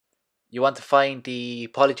You want to find the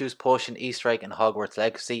Polyjuice Potion Easter egg in Hogwarts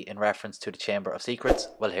Legacy in reference to the Chamber of Secrets?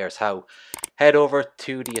 Well, here's how. Head over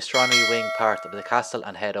to the astronomy wing part of the castle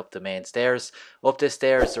and head up the main stairs. Up the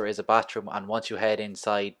stairs there is a bathroom, and once you head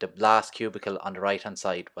inside, the last cubicle on the right hand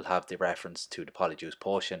side will have the reference to the Polyjuice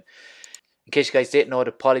Potion. In case you guys didn't know,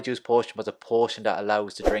 the Polyjuice Potion was a potion that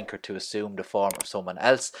allows the drinker to assume the form of someone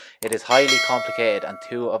else. It is highly complicated, and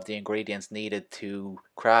two of the ingredients needed to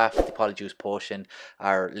craft the Polyjuice Potion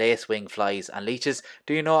are lacewing flies and leeches.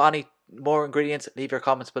 Do you know any more ingredients? Leave your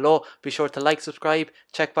comments below. Be sure to like, subscribe,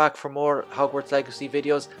 check back for more Hogwarts Legacy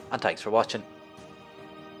videos, and thanks for watching.